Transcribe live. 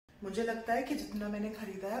मुझे लगता है कि जितना मैंने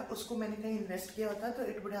खरीदा है उसको मैंने कहीं इन्वेस्ट किया होता तो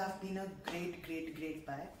it would have been a great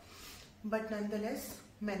bye, but nonetheless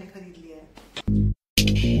मैंने खरीद लिया है।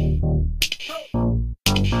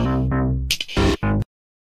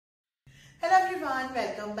 Hello everyone,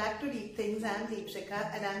 welcome back to Deep Things. I am Deepshika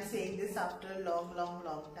and I am saying this after a long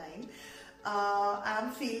time. I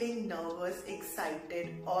am feeling nervous, excited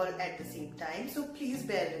all at the same time, so please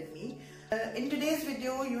bear with me. In today's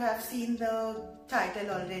video, you have seen the title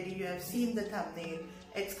already, you have seen the thumbnail.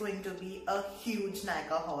 It's going to be a huge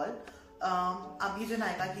Nykaa haul. Abhi jo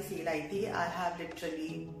Nykaa ki sale aayi thi, I have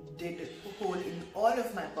literally did a hole in all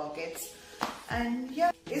of my pockets. And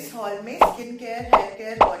yeah, इस hall में skin care, hair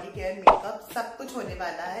care, body care, makeup सब कुछ होने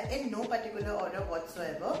वाला है in no particular order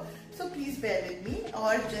whatsoever. So please bear with me.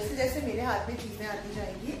 और जैसे जैसे मेरे हाथ में चीजें आती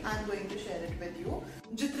जाएंगी, I'm going to share it with you.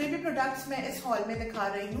 जितने भी प्रोडक्ट्स मैं इस हॉल में दिखा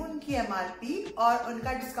रही हूँ, उनकी MRP और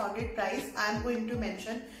उनका discounted price I'm going to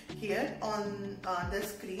mention here on the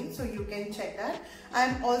screen, so you can check that.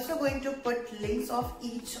 I'm also going to put links of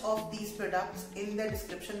each of these products in the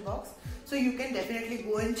description box, so you can definitely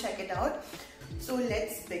go and check it out. So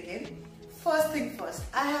let's begin. First thing first,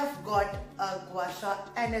 I have got a gua sha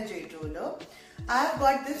energy roller. I have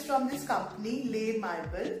got this from this company, Lay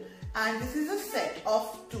Marble, and this is a set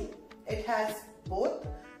of two. It has both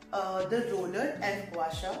the roller and gua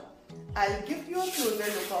sha. I'll give you a closer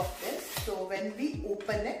look of this. So when we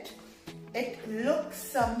open it, it looks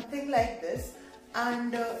something like this,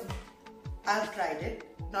 and I've tried it.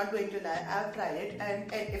 Not going to lie, I've tried it,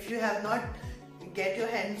 and if you have not get your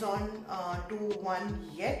hands on to one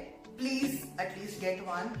yet, please at least get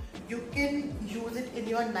one. You can use it in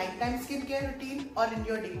your nighttime skincare routine or in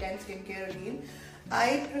your daytime skincare routine.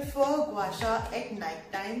 I prefer gua sha at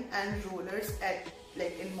nighttime and rollers at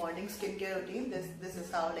in morning skincare routine. This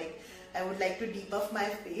is how I would like to debuff my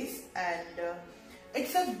face, and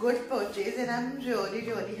it's a good purchase and I'm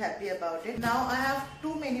really happy about it. Now I have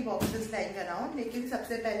too many boxes lying around, लेकिन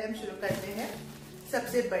सबसे पहले हम शुरू करते हैं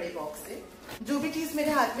सबसे बड़े box से. जो भी चीज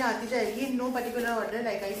मेरे हाथ में आती जाएगी, no particular order,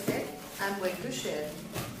 like I said, I'm going to share.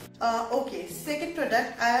 Okay, second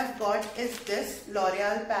product I have got is this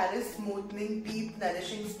L'Oreal Paris Smoothing Deep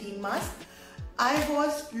Nourishing Steam Mask. I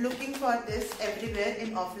was looking for this everywhere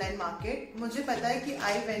in offline market. मुझे पता है कि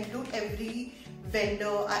I went to every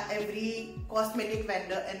vendor, every cosmetic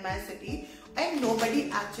vendor in my city, and nobody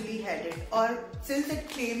actually had it. Or since it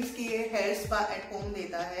claims कि ये hair spa at home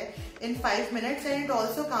देता है in 5 minutes, and it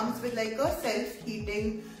also comes with like a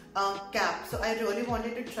self-heating cap, so I really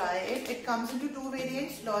wanted to try it. It comes into two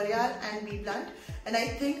variants, L'Oreal and Be Blunt, and I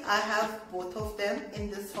think I have both of them in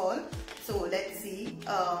this haul. So let's see.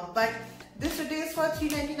 But this retails for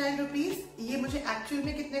 399 rupees. ये मुझे actually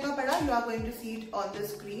में कितने का पड़ा? You are going to see it on the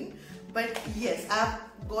screen. But yes, I've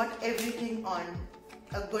got everything on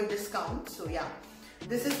a good discount. So yeah,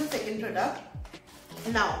 this is the second product.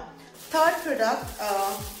 Now, third product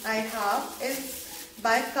I have is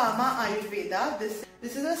by Kama Ayurveda. This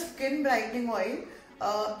is a skin brightening oil.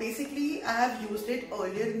 Basically, I have used it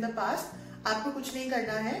earlier in the past. आपको कुछ नहीं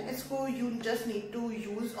करना है इसको. You just need to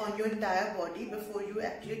use on your entire body before you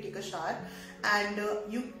actually take a shower, and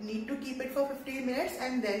you need to keep it for 15 minutes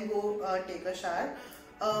and then go take a shower.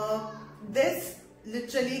 This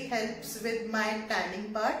literally helps with my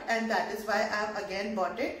tanning part, and that is why I have again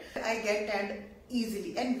bought it. I get tanned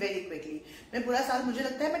easily and very quickly. मैं पूरा साल मुझे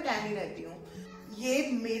लगता है मैं tan ही रहती हूँ.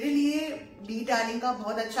 ये मेरे लिए डी टैनिंग का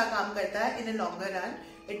बहुत अच्छा काम करता है in a longer run.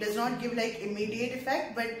 It does not give like immediate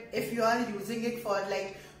effect, but if you are using it for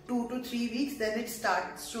like 2 to 3 weeks, then it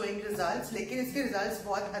starts showing results. लेकिन इसके results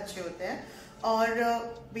बहुत अच्छे होते हैं. और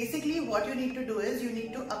basically what you need to do is you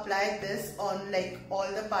need to apply this on like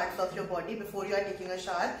all the parts of your body before you are taking a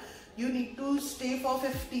shower. You need to stay for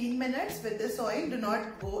 15 minutes with this oil. Do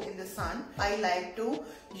not go in the sun. I like to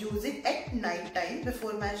use it at night time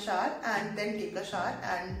before my shower, and then take a shower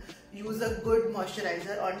and use a good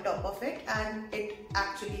moisturizer on top of it, and it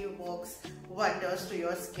actually works wonders to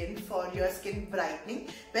your skin for your skin brightening.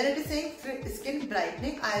 When it is saying skin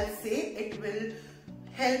brightening, I'll say it will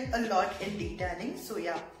help a lot in detanning. So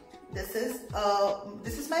yeah, this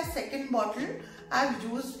is my second bottle. I've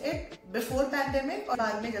used it before pandemic, और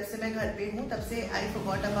बाद में जब से मैं घर पे हूँ तब से I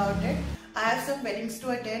forgot about it. I have some weddings to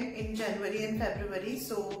attend in January and February,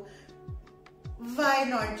 so why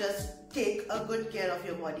not just take a good care of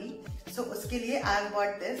your body? So उसके लिए I've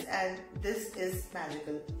got this, and this is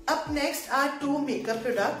magical. Up next are two makeup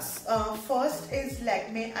products. First is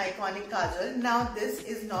Lakme Eyeconic Kajal. Now this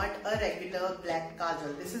is not a regular black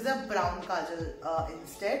kajal. This is a brown kajal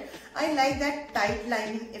instead. I like that tight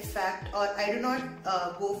lining effect, or I do not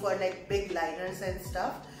go for like big liners and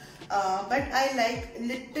stuff. but I like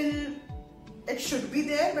little, it should be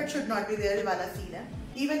there but should not be there wala scene hai.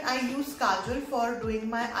 Even I use Kajal for doing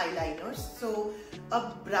my eyeliners. So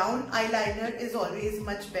a brown eyeliner is always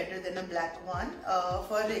much better than a black one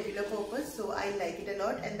for regular purpose. So I like it a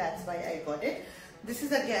lot, and that's why I got it. This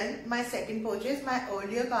is again my second purchase. My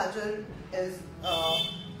earlier Kajal is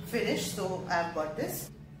finished, so I've got this.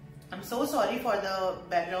 I'm so sorry for the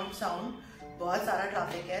background sound. बहुत सारा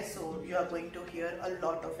traffic है, so you are going to hear a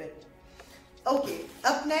lot of it. Okay,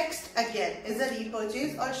 up next again is a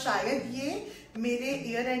repurchase, और शायद ये मेरे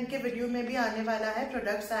year end के video में भी आने वाला है.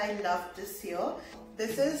 Products I love this year.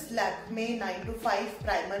 This is Lakme 9 to 5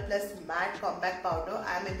 Primer Plus Matte Compact Powder.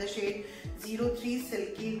 I'm in the shade 03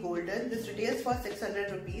 Silky Golden. This retails for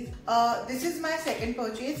 600 rupees. This is my second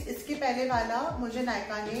purchase. इसके पहले वाला मुझे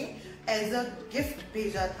Nykaa ने as a gift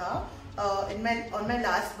भेजा था on my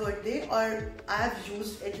last birthday, और I have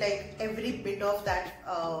used it like every bit of that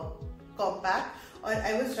compact, और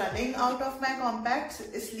I was running out of my compacts,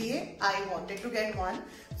 इसलिए I wanted to get one,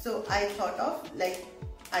 so I thought of like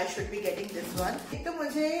I should be getting this one. एक तो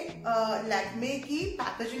मुझे Lakme की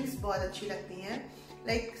packagings बहुत अच्छी लगती हैं,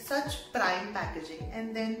 like such prime packaging,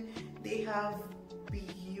 and then they have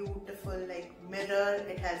beautiful like mirror,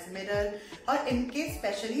 it has mirror, or in case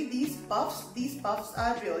especially these puffs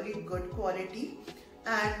are really good quality,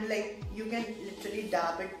 and like you can literally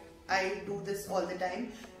dab it. I do this all the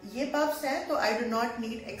time. ये puffs हैं, so I do not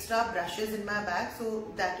need extra brushes in my bag,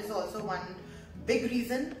 so that is also one big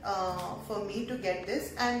reason for me to get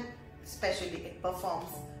this, and especially it performs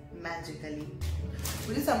magically.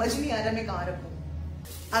 मुझे समझ नहीं आ रहा मैं कहाँ रखूँ.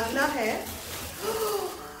 अगला है,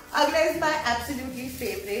 अगला is my absolutely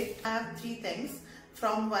favorite. I have 3 things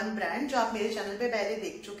from one brand जो आप मेरे चैनल पे पहले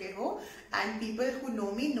देख चुके हो, and people who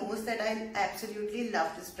know me knows that I absolutely love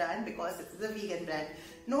this brand because this is a vegan brand.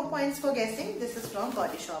 No points for guessing. This is from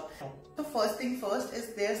Body Shop. So first thing first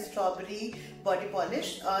is their strawberry body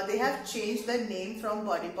polish. They have changed the name from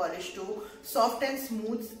body polish to soft and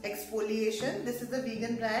smooth exfoliation. This is a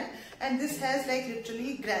vegan brand, and this has like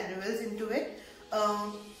literally granules into it.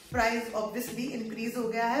 Price obviously increase हो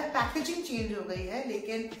गया है, packaging change हो गई है,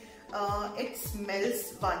 लेकिन it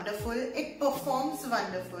smells wonderful, it performs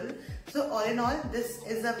wonderful. So all in all, this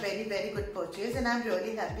is a very good purchase, and I'm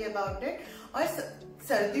really happy about it. और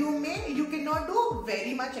सर्दियों में you cannot do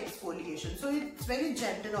very much exfoliation, so it's very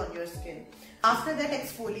gentle on your skin. After that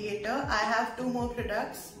exfoliator, I have 2 more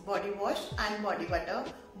products, body wash and body butter,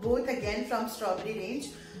 both again from strawberry range.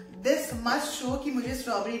 This must show कि मुझे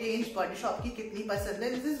strawberry range Body Shop की कितनी पसंद है.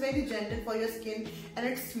 This is very gentle for your skin and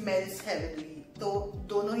it smells heavenly. तो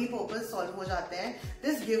दोनों ही purpose solve हो जाते हैं.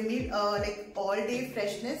 This give me like all day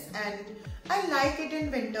freshness, and I like it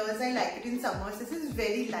in winters, I like it in summers. This is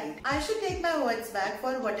very light. I should take my words back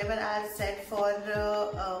for whatever I have said for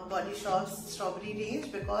Body Shop's strawberry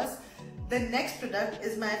range, because the next product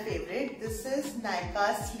is my favorite. This is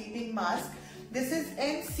Nykaa Sleeping Mask. This is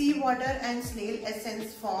in seawater and snail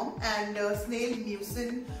essence form, and snail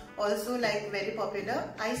mucin also like very popular.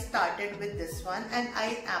 I started with this one and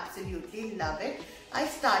I absolutely love it. I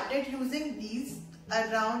started using these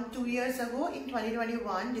around 2 years ago in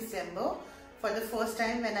 2021 December for the first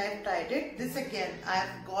time when I tried it. This again I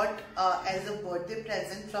have got as a birthday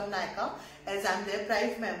present from Nykaa, as I'm their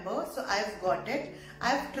Prime member. So I've got it,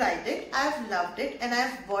 I've tried it, I've loved it, and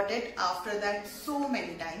I've bought it after that so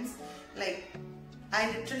many times. Like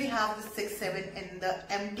I literally have the 6-7 in the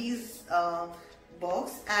empties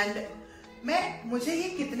box, and मुझे ये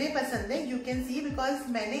कितने पसंद है you can see because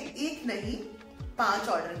मैंने एक नहीं 5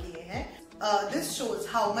 order किए हैं. This shows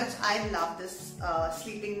how much I love this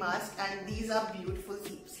sleeping mask, and these are beautiful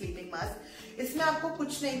sleeping masks. इसमें आपको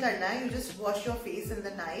कुछ नहीं करना है, you just wash your face in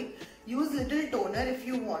the night, use little toner if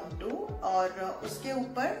you want to, और उसके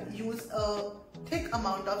ऊपर use a thick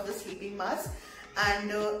amount of the sleeping mask,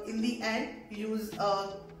 and in the end use a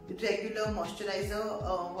regular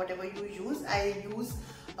moisturizer, whatever you use. I use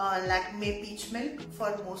Lakme Peach Milk for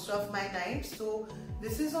most of my nights. So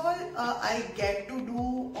this is all I get to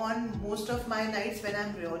do on most of my nights when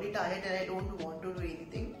I'm really tired and I don't want to do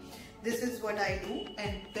anything. This is what I do,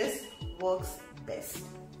 and this works best.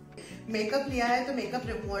 Makeup लिया है तो makeup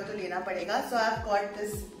remover तो लेना पड़ेगा. So I've got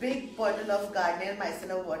this big bottle of Garnier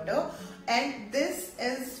Micellar water, and this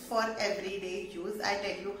is for everyday use. I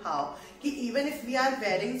tell you how. कि even if we are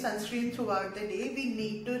wearing sunscreen throughout the day, we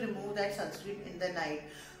need to remove that sunscreen in the night.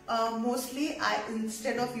 Mostly,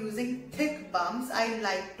 instead of using thick balms, I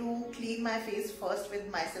like to clean my face first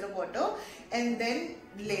with micellar water, and then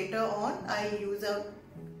later on I use a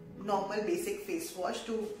normal basic face wash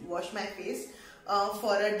to wash my face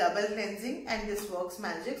for a double cleansing, and this works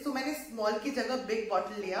magic. So मैंने small की जगह big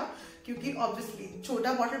bottle लिया क्योंकि obviously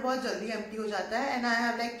छोटा bottle बहुत जल्दी empty हो जाता है and I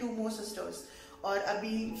have like 2 more sisters. और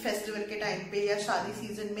अभी फेस्टिवल के टाइम पे या शादी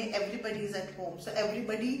सीजन में everybody is at home, so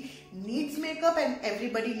everybody needs makeup and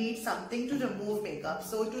everybody needs something to remove makeup.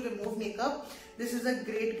 So to remove makeup, this is a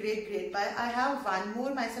great buy. I have one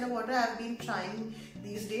more micellar water I have been trying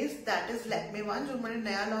these days, that is Lakme one, जो मैंने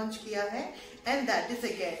नया launch किया है, and that is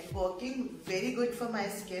again working very good for my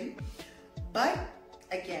skin, but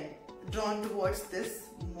again drawn towards this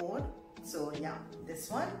more. So yeah,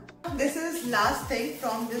 this one. This is last thing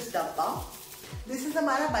from this dabba. This is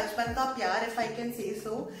हमारा बचपन का प्यार, if I can say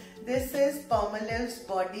so. This is Palmolive's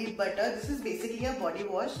body butter. This is basically a body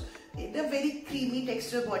wash. It's a very creamy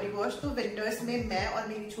texture body wash. तो winters में मैं और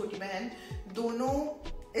मेरी छोटी बहन दोनों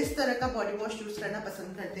इस तरह का body wash यूज करना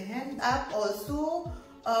पसंद करते हैं. I've also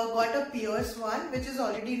got a Pears one which is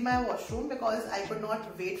already in my washroom because I could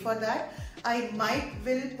not wait for that. I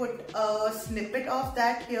will put a snippet of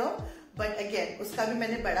that here. But again उसका भी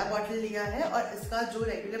मैंने बड़ा bottle लिया है और इसका जो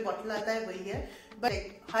रेगुलर बॉटल आता है वही है.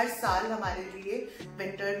 बट हर साल हमारे लिए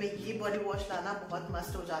विंटर में ये बॉडी वॉश लाना बहुत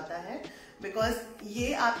मस्त हो जाता है बिकॉज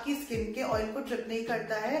ये आपकी स्किन के ऑयल को ट्रिप नहीं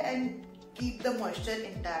करता है and keep the moisture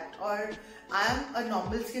intact. और I am a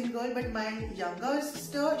normal skin girl but my younger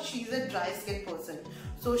sister she is a dry skin person,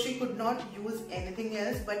 so she could not use anything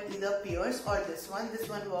else but either Pears or this one.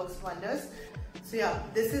 This one works wonders. So yeah,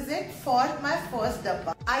 this is it for my first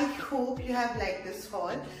dabba. I hope you have liked this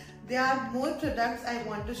haul. There are more products I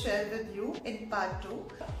want to share with you in part 2.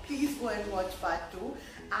 Please go and watch part 2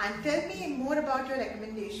 and tell me more about your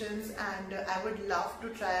recommendations, and I would love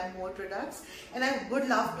to try more products and I would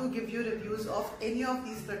love to give you reviews of any of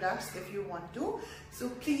these products if you want to. So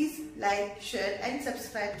please like, share and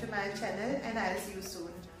subscribe to my channel and I'll see you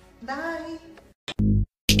soon. Bye.